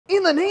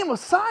in the name of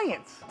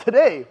science.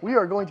 Today, we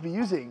are going to be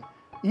using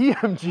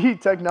EMG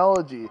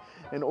technology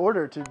in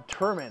order to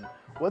determine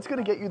what's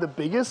gonna get you the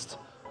biggest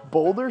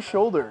boulder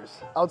shoulders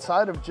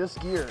outside of just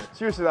gear.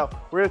 Seriously though,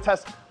 we're gonna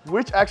test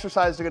which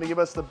exercises are gonna give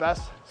us the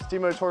best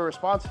stimulatory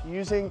response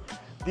using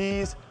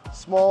these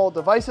small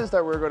devices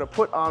that we're gonna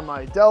put on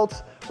my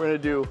delts. We're gonna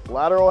do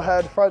lateral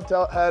head, front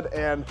delt head,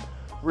 and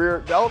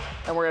rear delt,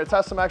 and we're gonna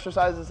test some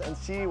exercises and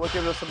see what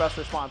gives us the best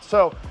response.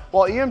 So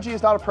while EMG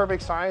is not a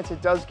perfect science,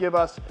 it does give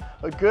us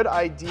a good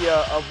idea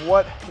of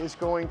what is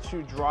going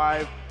to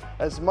drive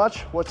as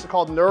much what's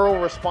called neural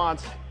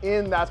response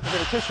in that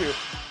specific tissue.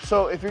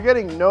 So if you're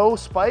getting no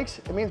spikes,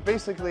 it means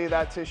basically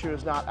that tissue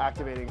is not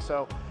activating.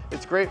 So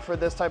it's great for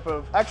this type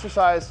of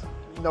exercise,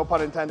 no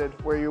pun intended,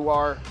 where you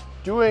are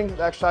doing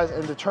the exercise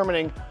and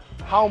determining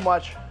how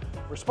much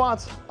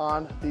response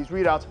on these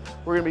readouts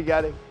we're gonna be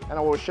getting. And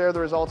I will share the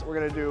results. We're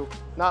gonna do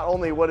not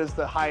only what is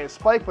the highest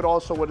spike, but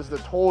also what is the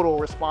total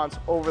response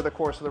over the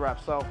course of the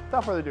reps. So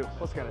without further ado,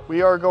 let's get it.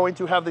 We are going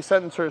to have the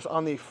sensors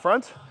on the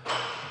front,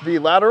 the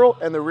lateral,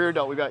 and the rear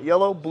delt. We got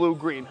yellow, blue,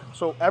 green.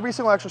 So every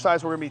single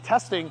exercise we're gonna be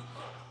testing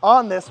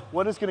on this,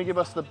 what is gonna give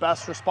us the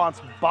best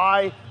response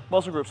by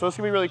muscle group. So this is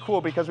gonna be really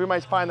cool because we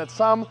might find that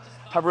some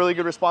have really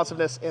good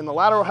responsiveness in the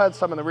lateral head,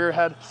 some in the rear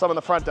head, some in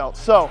the front delt.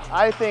 So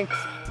I think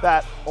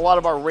that a lot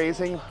of our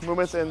raising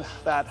movements in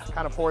that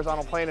kind of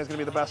horizontal plane is gonna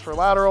be the best for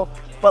lateral.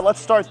 But let's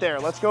start there.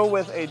 Let's go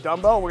with a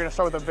dumbbell. We're gonna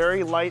start with a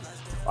very light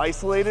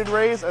isolated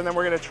raise, and then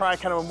we're gonna try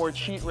kind of a more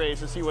cheat raise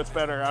to see what's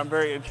better. I'm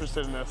very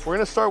interested in this. We're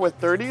gonna start with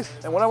 30s,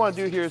 and what I wanna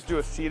do here is do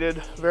a seated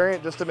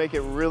variant just to make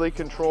it really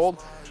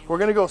controlled. We're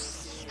gonna go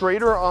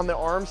straighter on the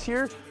arms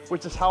here,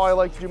 which is how I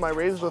like to do my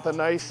raises, with a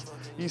nice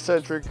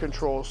eccentric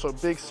control. So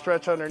big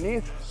stretch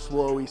underneath,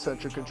 slow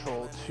eccentric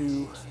control,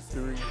 2,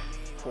 3,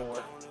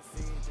 4.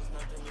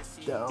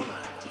 Down,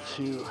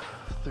 2,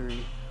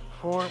 3,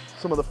 4.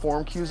 Some of the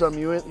form cues I'm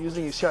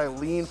using, you see I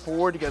lean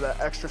forward to get that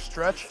extra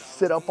stretch,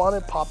 sit up on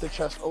it, pop the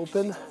chest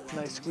open,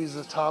 nice squeeze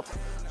at the top,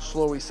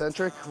 slow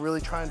eccentric,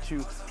 really trying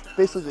to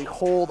basically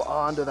hold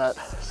on to that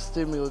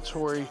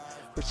stimulatory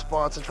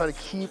response and try to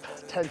keep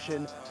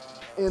tension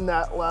in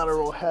that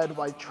lateral head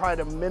by trying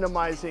to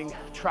minimizing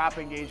trap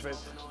engagement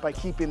by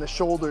keeping the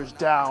shoulders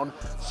down.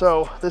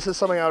 So this is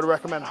something I would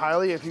recommend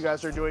highly if you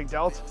guys are doing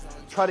delts.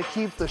 Try to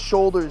keep the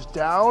shoulders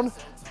down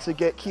to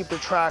keep the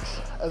tracks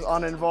as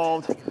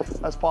uninvolved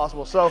as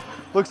possible. So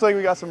looks like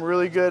we got some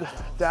really good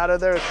data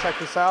there. Let's check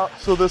this out.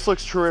 So this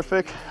looks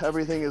terrific.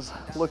 Everything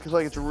looks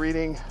like it's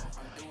reading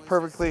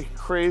perfectly.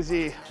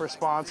 Crazy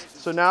response.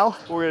 So now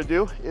what we're gonna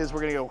do is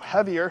we're gonna go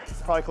heavier,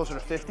 probably closer to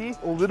 50,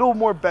 a little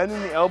more bend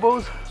in the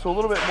elbows, so a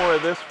little bit more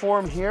of this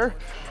form here,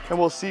 and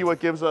we'll see what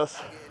gives us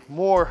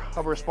more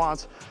of a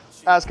response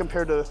as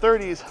compared to the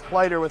 30s,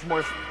 lighter with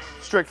more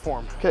strict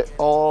form. Okay,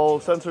 all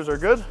sensors are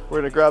good. We're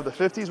gonna grab the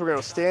 50s. We're gonna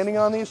go standing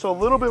on these. So a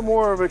little bit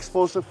more of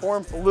explosive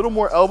form, a little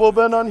more elbow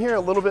bend on here, a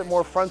little bit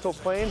more frontal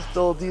plane,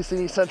 still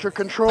decent eccentric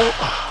control.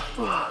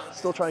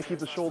 Still trying to keep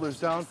the shoulders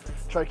down,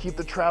 try to keep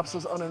the traps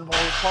as uninvolved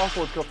as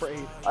possible. Let's go for 8.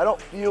 I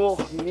don't feel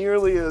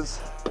nearly as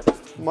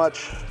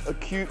much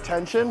acute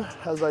tension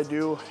as I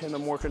do in the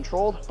more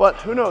controlled, but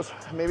who knows,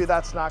 maybe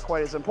that's not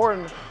quite as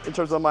important in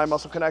terms of my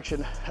muscle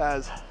connection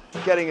as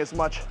getting as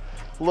much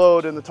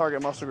load in the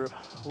target muscle group.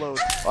 Load.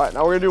 All right,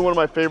 now we're gonna do one of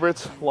my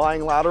favorites,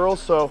 lying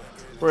laterals. So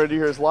what we're gonna do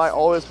here is lie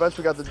all this bench.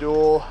 We got the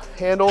dual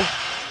handle.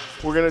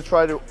 We're gonna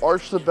try to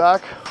arch the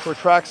back,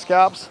 retract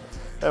scaps,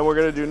 and we're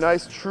gonna do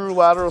nice true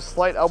lateral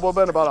slight elbow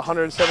bend, about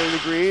 170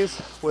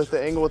 degrees with the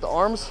angle with the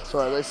arms. So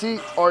as I see,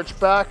 arch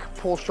back,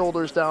 pull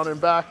shoulders down and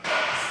back,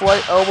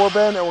 slight elbow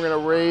bend, and we're gonna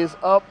raise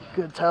up,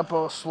 good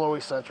tempo, slow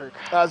eccentric.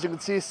 As you can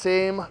see,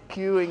 same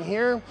cueing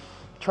here,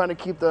 trying to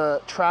keep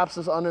the traps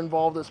as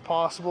uninvolved as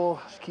possible,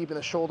 keeping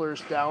the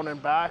shoulders down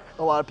and back.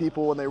 A lot of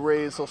people, when they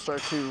raise, they'll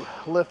start to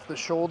lift the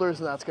shoulders,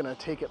 and that's gonna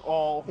take it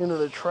all into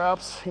the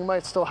traps. You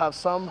might still have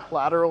some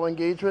lateral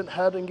engagement,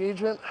 head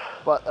engagement,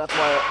 but that's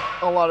why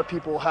a lot of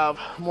people have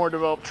more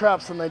developed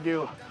traps than they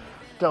do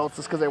delts,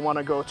 is because they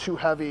wanna go too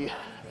heavy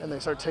and they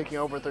start taking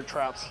over their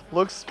traps.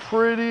 Looks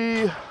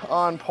pretty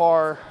on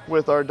par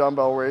with our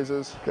dumbbell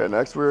raises. Okay,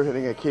 next we're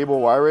hitting a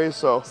cable Y raise.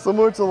 So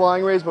similar to the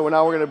lying raise, but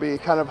now we're gonna be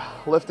kind of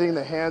lifting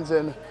the hands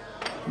in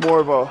more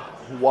of a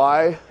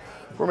Y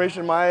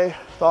formation. My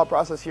thought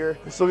process here,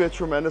 we still get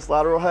tremendous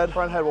lateral head.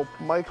 Front head will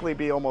likely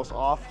be almost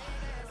off.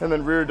 And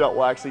then rear delt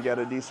will actually get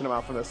a decent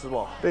amount from this as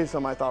well, based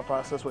on my thought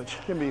process, which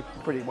can be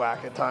pretty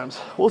whack at times.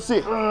 We'll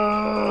see.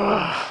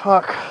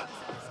 Fuck.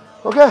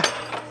 Okay,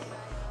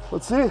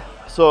 let's see.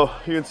 So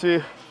you can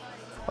see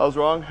I was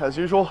wrong as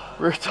usual.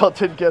 Rear delt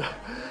didn't get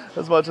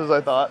as much as I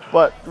thought,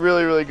 but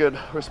really, really good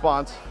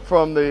response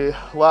from the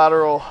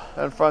lateral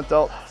and front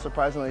delt,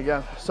 surprisingly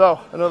again. So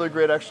another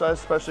great exercise,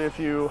 especially if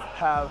you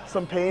have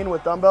some pain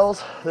with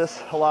dumbbells.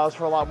 This allows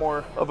for a lot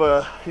more of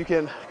you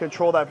can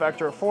control that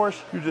vector of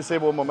force. You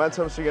disable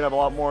momentum, so you can have a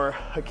lot more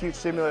acute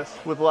stimulus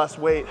with less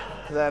weight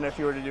than if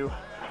you were to do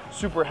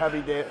super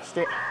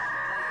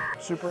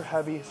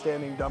heavy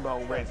standing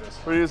dumbbell raises.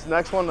 We use the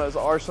next one as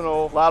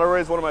Arsenal lateral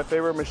raise, one of my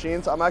favorite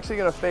machines. I'm actually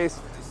gonna face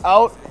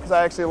out because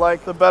I actually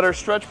like the better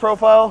stretch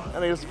profile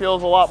and it just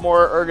feels a lot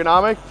more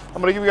ergonomic.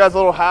 I'm gonna give you guys a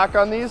little hack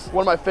on these.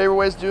 One of my favorite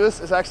ways to do this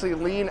is actually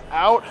lean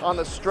out on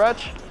the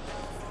stretch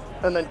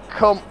and then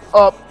come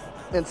up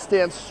and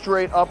stand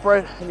straight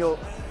upright, and you'll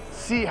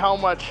see how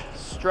much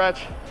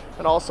stretch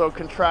and also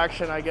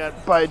contraction I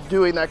get by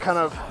doing that kind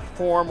of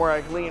form where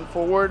I lean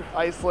forward,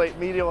 isolate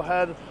medial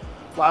head,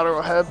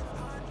 lateral head,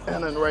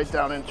 and then right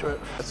down into it.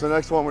 So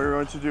next one, we're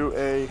going to do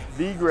a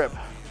V-grip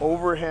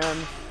overhand.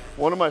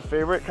 One of my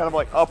favorite kind of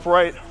like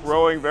upright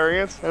rowing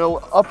variants. And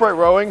upright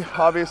rowing,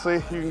 obviously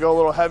you can go a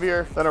little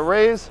heavier than a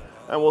raise,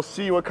 and we'll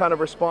see what kind of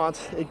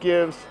response it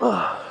gives.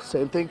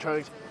 Same thing,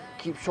 trying to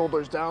keep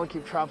shoulders down,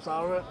 keep traps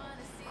out of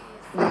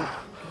it.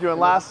 Doing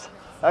last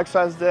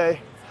exercise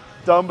day,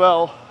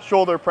 dumbbell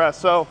shoulder press.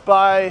 So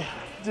by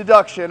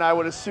deduction, I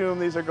would assume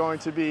these are going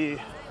to be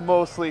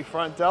mostly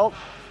front delt.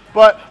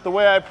 But the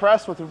way I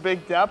press with a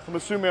big depth, I'm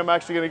assuming I'm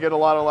actually gonna get a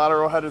lot of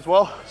lateral head as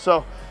well.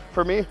 So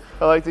for me,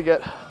 I like to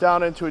get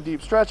down into a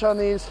deep stretch on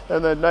these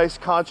and then nice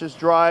conscious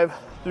drive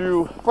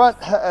through front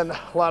and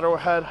lateral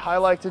head. I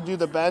like to do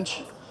the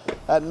bench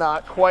at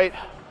not quite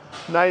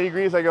 90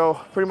 degrees. I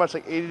go pretty much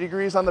like 80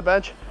 degrees on the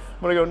bench.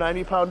 I'm gonna go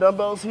 90-pound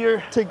dumbbells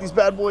here. Take these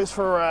bad boys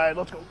for a ride.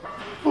 Let's go.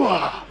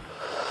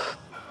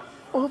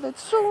 Oh,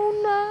 that's so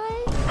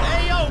nice.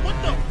 Hey, yo,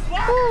 what the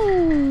fuck?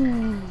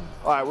 Ooh.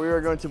 All right, we are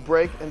going to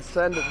break and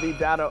send the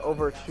data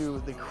over to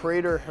the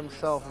creator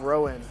himself,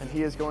 Rowan, and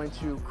he is going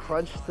to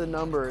crunch the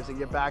numbers and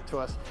get back to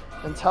us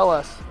and tell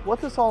us what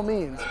this all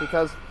means,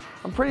 because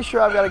I'm pretty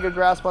sure I've got a good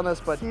grasp on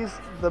this, but he's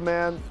the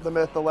man, the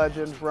myth, the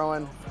legend.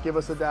 Rowan, give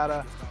us the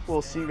data.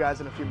 We'll see you guys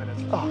in a few minutes.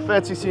 Oh,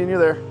 fancy seeing you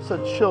there. Such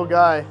a chill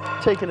guy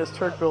taking his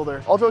Turk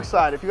builder. All jokes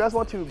aside, if you guys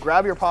want to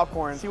grab your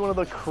popcorn, see one of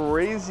the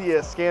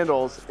craziest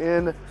scandals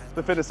in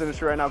the fitness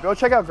industry right now, go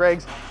check out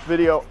Greg's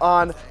video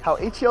on how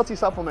HTLT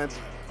supplements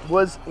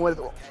was, with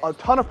a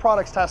ton of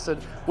products tested,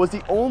 was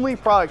the only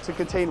product to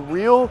contain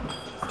real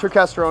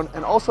testosterone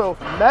and also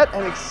met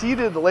and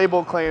exceeded the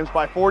label claims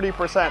by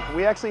 40%.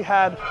 We actually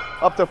had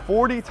up to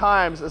 40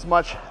 times as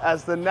much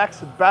as the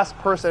next best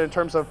person in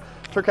terms of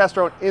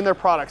testosterone in their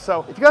products.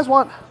 So if you guys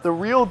want the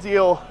real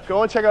deal,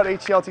 go and check out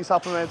HTLT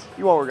supplements.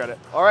 You won't regret it.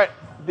 All right,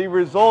 the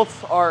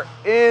results are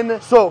in.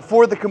 So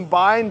for the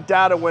combined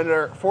data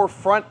winner for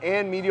front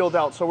and medial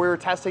delt, so we were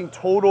testing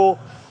total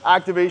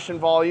activation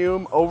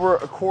volume over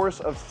a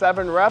course of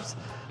 7 reps.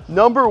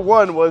 Number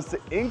 1 was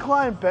the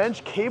incline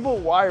bench cable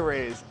Y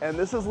raise. And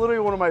this is literally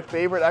one of my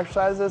favorite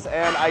exercises,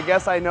 and I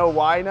guess I know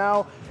why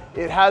now.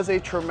 It has a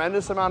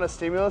tremendous amount of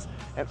stimulus,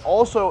 and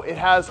also it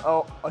has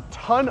a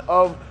ton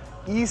of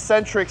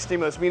eccentric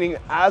stimulus, meaning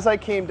as I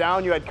came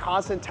down, you had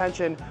constant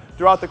tension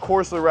throughout the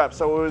course of the rep.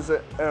 So it was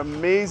an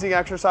amazing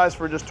exercise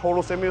for just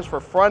total stimulus for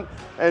front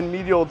and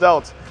medial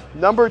delts.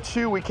 Number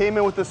 2, we came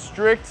in with the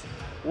strict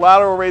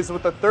lateral raises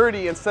with the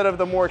 30 instead of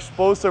the more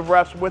explosive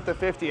reps with the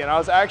 50. And I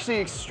was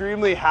actually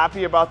extremely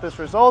happy about this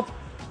result.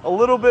 A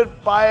little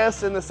bit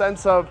biased in the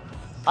sense of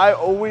I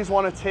always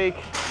want to take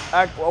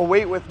a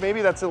weight with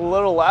maybe that's a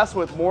little less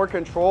with more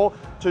control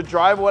to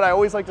drive what I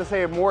always like to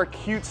say a more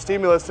acute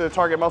stimulus to the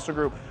target muscle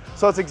group.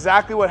 So that's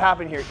exactly what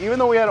happened here. Even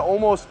though we had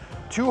almost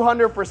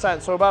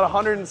 200%, so about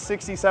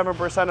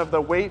 167% of the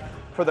weight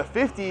for the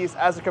 50s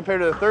as compared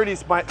to the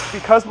 30s,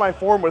 because my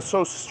form was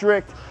so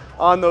strict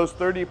on those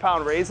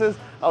 30-pound raises,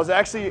 I was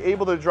actually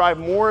able to drive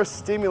more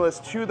stimulus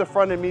to the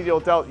front and medial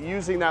delt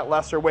using that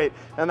lesser weight,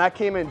 and that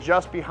came in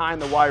just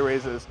behind the Y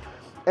raises.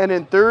 And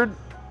in third,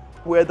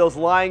 we had those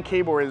lying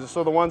cable raises,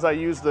 so the ones I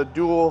used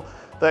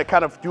that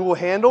kind of dual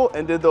handle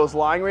and did those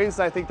lying raises.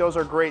 I think those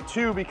are great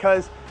too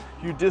because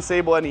you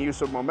disable any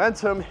use of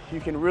momentum.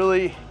 You can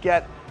really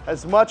get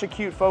as much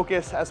acute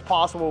focus as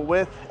possible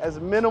with as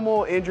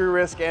minimal injury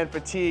risk and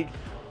fatigue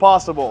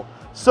possible.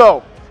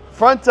 So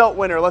front delt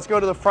winner, let's go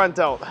to the front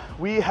delt.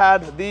 We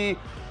had the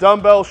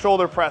dumbbell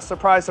shoulder press,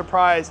 surprise,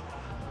 surprise,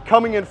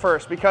 coming in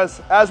first because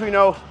as we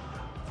know,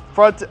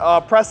 front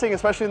pressing,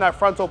 especially in that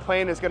frontal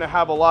plane, is gonna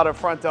have a lot of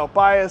front delt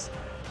bias.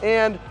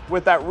 And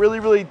with that really,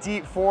 really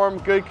deep form,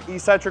 good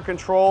eccentric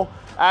control,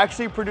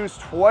 actually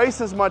produced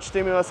twice as much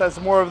stimulus as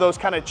more of those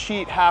kind of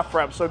cheat half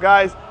reps. So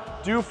guys,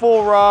 do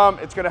full ROM.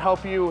 It's gonna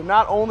help you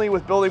not only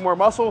with building more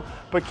muscle,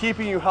 but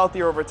keeping you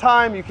healthier over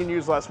time. You can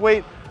use less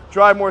weight,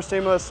 drive more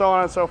stimulus, so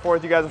on and so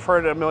forth. You guys have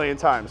heard it a million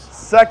times.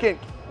 Second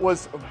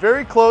was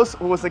very close,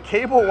 was the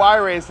cable Y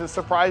raises,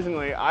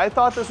 surprisingly. I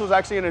thought this was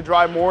actually gonna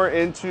drive more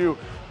into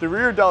the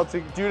rear delt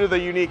due to the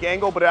unique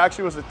angle, but it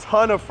actually was a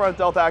ton of front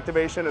delt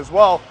activation as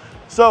well.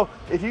 So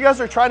if you guys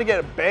are trying to get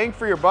a bang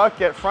for your buck,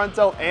 get front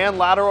delt and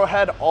lateral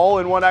head all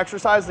in one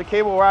exercise, the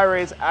cable Y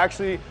raise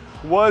actually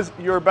was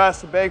your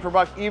best bang for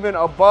buck, even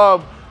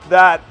above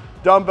that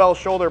dumbbell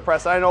shoulder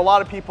press. I know a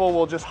lot of people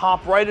will just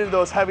hop right into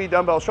those heavy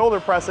dumbbell shoulder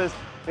presses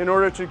in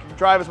order to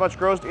drive as much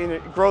growth in your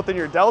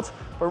delts,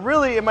 but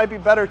really it might be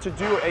better to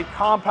do a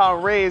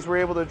compound raise where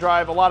you're able to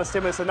drive a lot of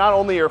stimulus in not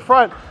only your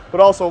front, but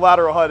also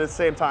lateral head at the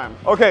same time.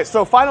 Okay,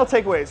 so final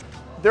takeaways.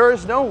 There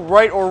is no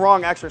right or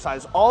wrong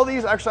exercise. All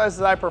these exercises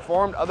that I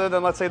performed, other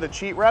than let's say the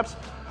cheat reps,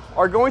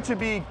 are going to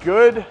be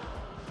good,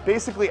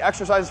 basically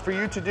exercises for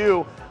you to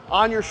do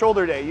on your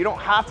shoulder day. You don't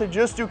have to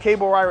just do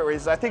cable right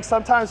raises. I think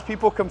sometimes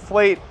people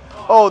conflate,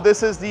 oh,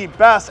 this is the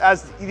best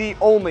as the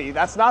only.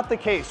 That's not the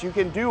case. You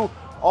can do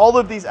all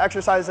of these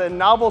exercises, and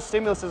novel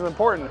stimulus is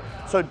important.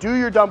 So do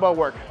your dumbbell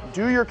work,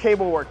 do your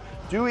cable work,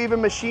 do even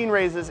machine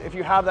raises if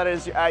you have that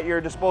at your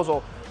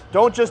disposal.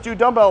 Don't just do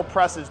dumbbell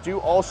presses, do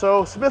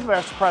also Smith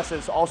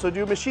presses, also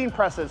do machine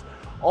presses.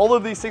 All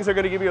of these things are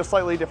going to give you a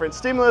slightly different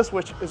stimulus,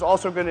 which is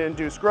also going to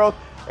induce growth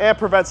and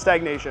prevent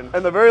stagnation.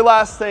 And the very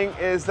last thing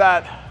is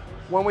that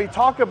when we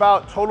talk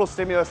about total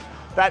stimulus,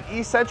 that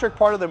eccentric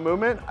part of the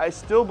movement, I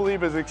still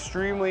believe is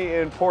extremely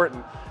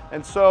important.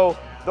 And so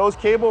those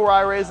cable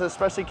raises,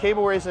 especially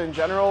cable raises in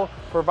general,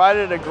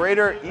 provided a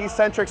greater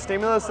eccentric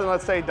stimulus than,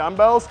 let's say,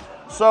 dumbbells.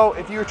 So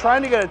if you're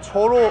trying to get a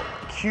total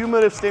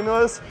cumulative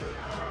stimulus,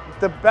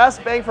 the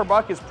best bang for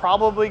buck is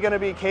probably going to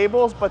be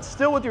cables, but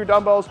still with your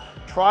dumbbells,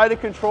 try to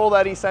control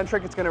that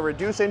eccentric. It's going to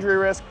reduce injury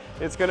risk.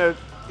 It's going to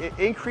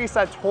increase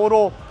that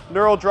total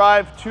neural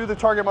drive to the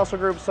target muscle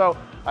group. So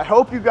I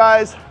hope you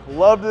guys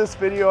loved this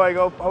video. I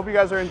hope you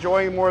guys are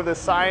enjoying more of this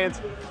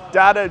science,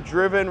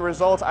 data-driven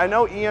results. I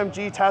know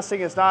EMG testing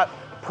is not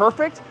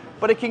perfect,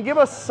 but it can give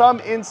us some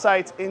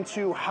insights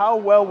into how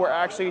well we're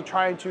actually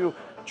trying to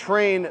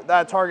train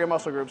that target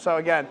muscle group. So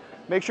again,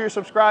 make sure you're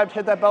subscribed,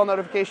 hit that bell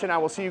notification. I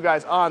will see you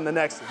guys on the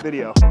next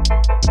video.